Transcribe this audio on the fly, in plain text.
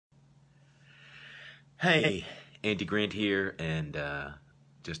Hey, Andy Grant here, and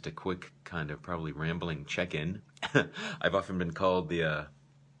just a quick kind of probably rambling check-in. I've often been called the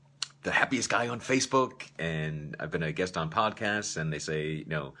happiest guy on Facebook, and I've been a guest on podcasts, and they say,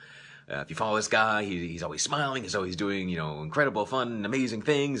 if you follow this guy, he's always smiling, he's always doing, incredible, fun, amazing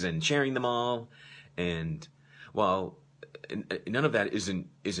things, and sharing them all. And while none of that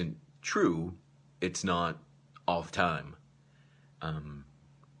isn't true, it's not all the time.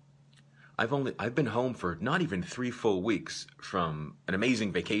 I've been home for not even 3 full weeks from an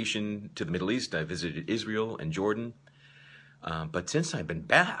amazing vacation to the Middle East. I visited Israel and Jordan. But since I've been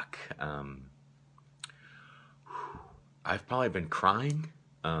back, I've probably been crying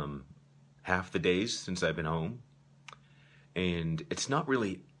half the days since I've been home. And it's not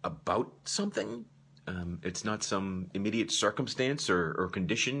really about something. It's not some immediate circumstance or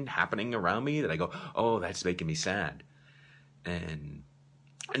condition happening around me that I go, oh, that's making me sad. And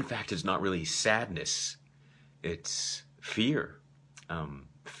in fact, it's not really sadness. It's fear.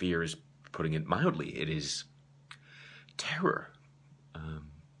 Fear is putting it mildly. It is terror.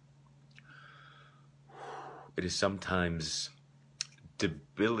 It is sometimes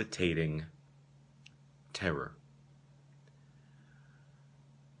debilitating terror.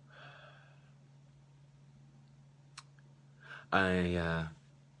 I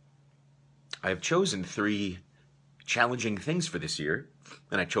have chosen 3 challenging things for this year,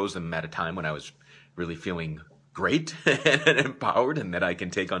 and I chose them at a time when I was really feeling great and empowered and that I can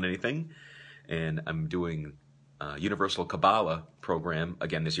take on anything. And I'm doing Universal Kabbalah program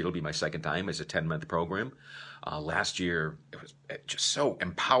again this year. It'll be my second time. It's a 10-month program. Last year it was just so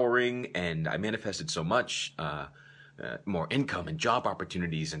empowering, and I manifested so much. More income and job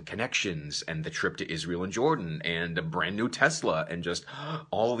opportunities and connections, and the trip to Israel and Jordan, and a brand new Tesla, and just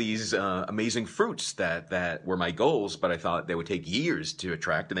all these amazing fruits that were my goals, but I thought they would take years to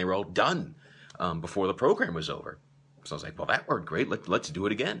attract, and they were all done before the program was over. So I was like, well, that worked great. Let's do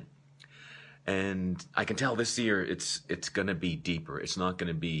it again. And I can tell this year it's going to be deeper. It's not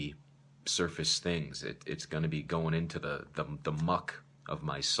going to be surface things. It's going to be going into the muck of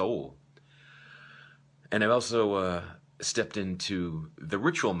my soul. And I've also stepped into the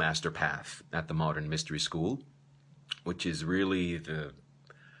ritual master path at the Modern Mystery School, which is really the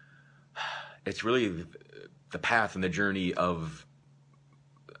path and the journey of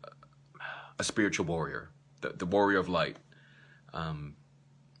a spiritual warrior, the warrior of light.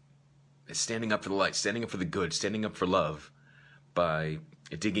 Standing up for the light, standing up for the good, standing up for love by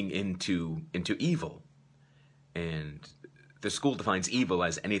digging into evil. And the school defines evil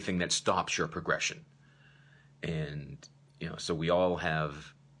as anything that stops your progression. And, so we all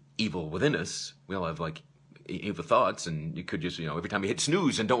have evil within us. We all have, evil thoughts, and you could just, every time you hit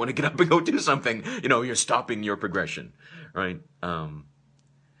snooze and don't want to get up and go do something, you're stopping your progression, right? So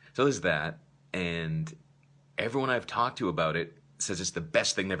there's that, and everyone I've talked to about it says it's the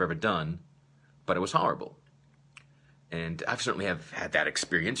best thing they've ever done, but it was horrible. And I've certainly have had that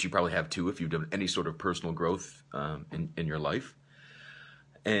experience. You probably have too if you've done any sort of personal growth in your life.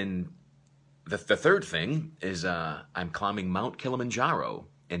 And the third thing is I'm climbing Mount Kilimanjaro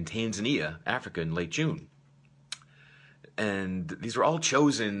in Tanzania, Africa, in late June. And these were all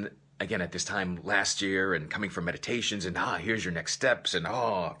chosen, again, at this time last year, and coming from meditations, and here's your next steps, and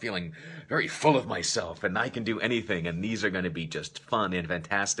feeling very full of myself, and I can do anything, and these are going to be just fun and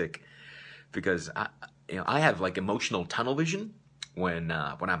fantastic, because I have emotional tunnel vision when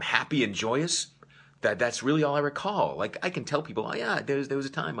I'm happy and joyous. That's really all I recall. I can tell people, there was a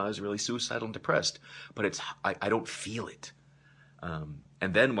time I was really suicidal and depressed, but I don't feel it.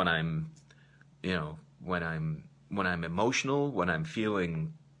 And then when I'm emotional, when I'm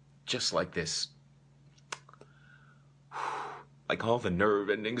feeling just like this, like all the nerve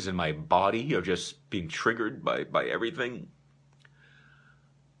endings in my body are just being triggered by everything.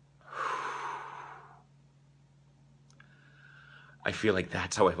 I feel like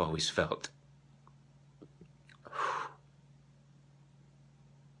that's how I've always felt.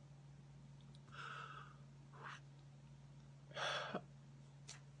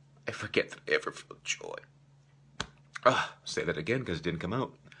 I forget that I ever felt joy. Say that again because it didn't come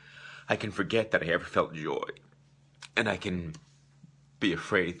out. I can forget that I ever felt joy. And I can be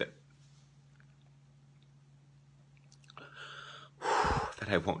afraid that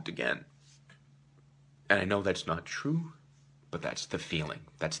I won't again. And I know that's not true, but that's the feeling.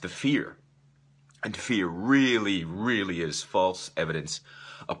 That's the fear. And fear really, really is false evidence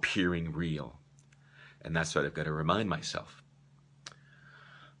appearing real. And that's what I've got to remind myself.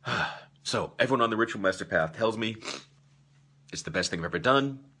 So, everyone on the Ritual Master Path tells me it's the best thing I've ever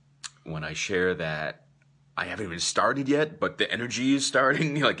done. When I share that I haven't even started yet, but the energy is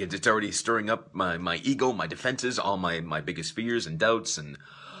starting. Like it's already stirring up my ego, my defenses, all my biggest fears and doubts, and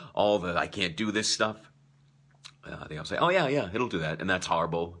all the I can't do this stuff. They all say, "Oh yeah, it'll do that," and that's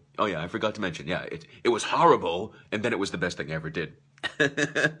horrible. Oh yeah, I forgot to mention. Yeah, it was horrible, and then it was the best thing I ever did.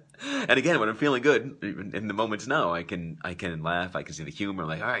 And again, when I'm feeling good, even in the moments now, I can laugh. I can see the humor.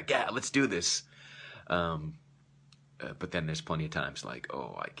 Like, all right, yeah, let's do this. But then there's plenty of times like,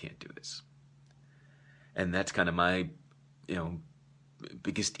 oh, I can't do this. And that's kind of my,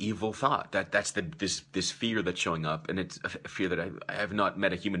 biggest evil thought. That's this fear that's showing up, and it's a fear that I have not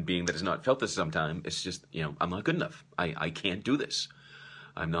met a human being that has not felt this sometime. It's just, I'm not good enough. I can't do this.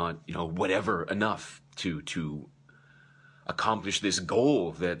 I'm not, whatever enough to accomplish this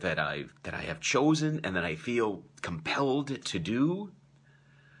goal that I have chosen and that I feel compelled to do.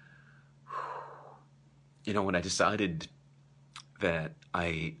 When I decided that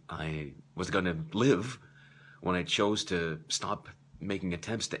I was going to live, when I chose to stop making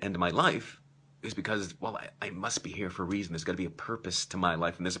attempts to end my life, is because, well, I must be here for a reason. There's got to be a purpose to my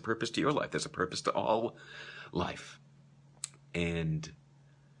life, and there's a purpose to your life. There's a purpose to all life. And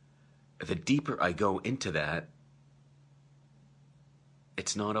the deeper I go into that,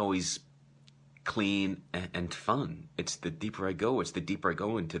 it's not always clean and fun. It's the deeper I go. It's the deeper I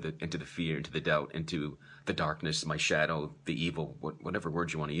go into the fear, into the doubt, into the darkness, my shadow, the evil, whatever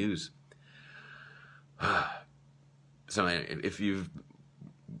words you want to use. So if you've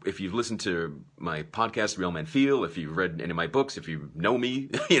listened to my podcast, Real Men Feel, if you've read any of my books, if you know me,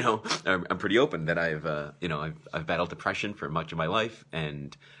 I'm pretty open that I've battled depression for much of my life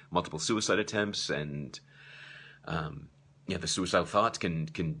and multiple suicide attempts, and the suicidal thoughts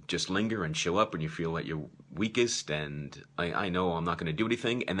can just linger and show up when you feel at your weakest. And I know I'm not going to do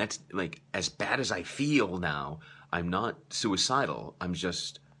anything, and that's like, as bad as I feel now, I'm not suicidal. I'm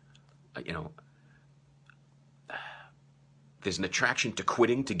just, there's an attraction to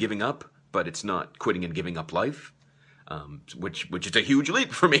quitting, to giving up, but it's not quitting and giving up life, which is a huge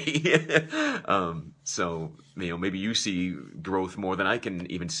leap for me. So maybe you see growth more than I can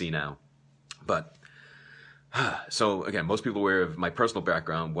even see now, but. So again, most people are aware of my personal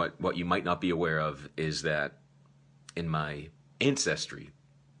background. What you might not be aware of is that in my ancestry,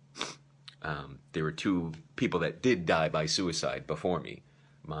 there were two people that did die by suicide before me.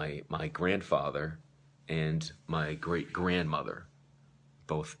 My grandfather and my great-grandmother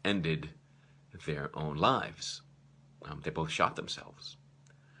both ended their own lives. They both shot themselves.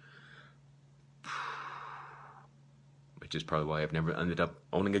 Which is probably why I've never ended up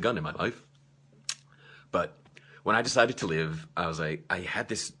owning a gun in my life. But when I decided to live, I was like, I had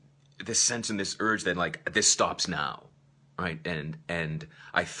this sense and this urge that, like, this stops now, right? And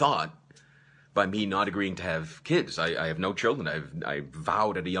I thought, by me not agreeing to have kids, I have no children. I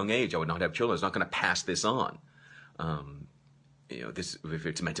vowed at a young age I would not have children. I was not going to pass this on. This, if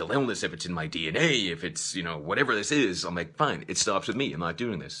it's mental illness, if it's in my DNA, if it's, whatever this is, I'm like, fine, it stops with me. I'm not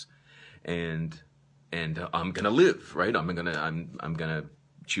doing this, and I'm gonna live, right? I'm gonna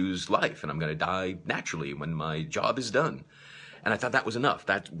choose life, and I'm going to die naturally when my job is done. And I thought that was enough.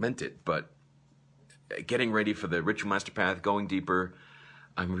 That meant it. But getting ready for the Ritual Master Path, going deeper,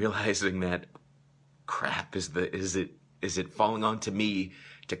 I'm realizing that crap, is it falling onto me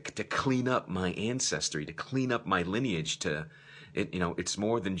to clean up my ancestry, to clean up my lineage, it's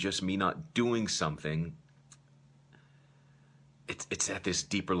more than just me not doing something. It's at this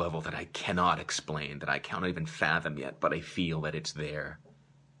deeper level that I cannot explain, that I cannot even fathom yet, but I feel that it's there.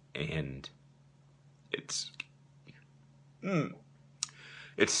 And it's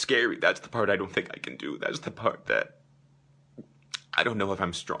scary. That's the part I don't think I can do. That's the part that I don't know if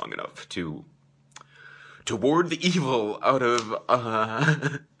I'm strong enough to ward the evil out of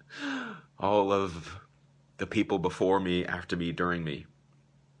all of the people before me, after me, during me.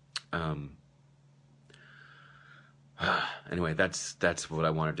 Anyway, that's what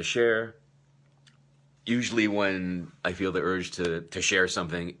I wanted to share. Usually when I feel the urge to share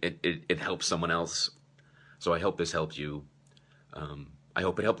something, it helps someone else. So I hope this helped you. I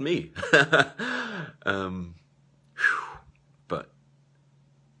hope it helped me. But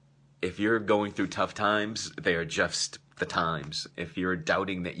if you're going through tough times, they are just the times. If you're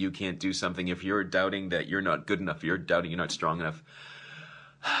doubting that you can't do something, if you're doubting that you're not good enough, if you're doubting you're not strong enough,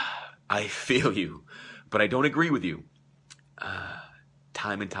 I feel you, but I don't agree with you.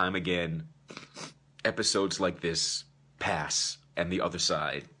 Time and time again, episodes like this pass, and the other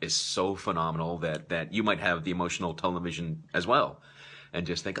side is so phenomenal that you might have the emotional television as well, and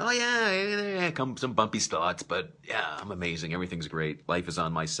just think, oh yeah, there come some bumpy thoughts, but yeah, I'm amazing, everything's great, life is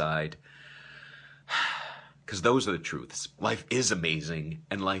on my side. Because those are the truths. Life is amazing,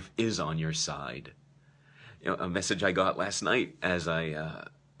 and life is on your side. a message I got last night as I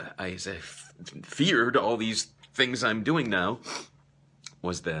feared all these things I'm doing now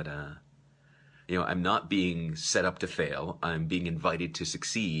was that I'm not being set up to fail. I'm being invited to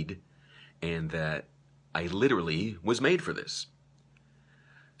succeed, and that I literally was made for this.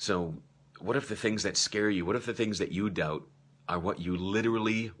 So what if the things that scare you, what if the things that you doubt are what you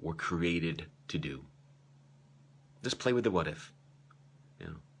literally were created to do? Just play with the what if.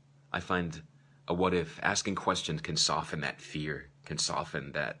 I find a what if, asking questions, can soften that fear, can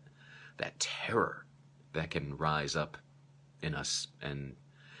soften that terror that can rise up in us and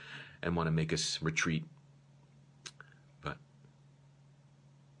want to make us retreat. But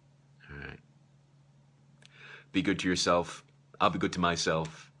all right, be good to yourself. I'll be good to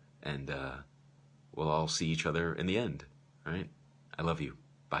myself, and we'll all see each other in the end. All right, I love you.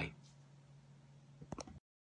 Bye.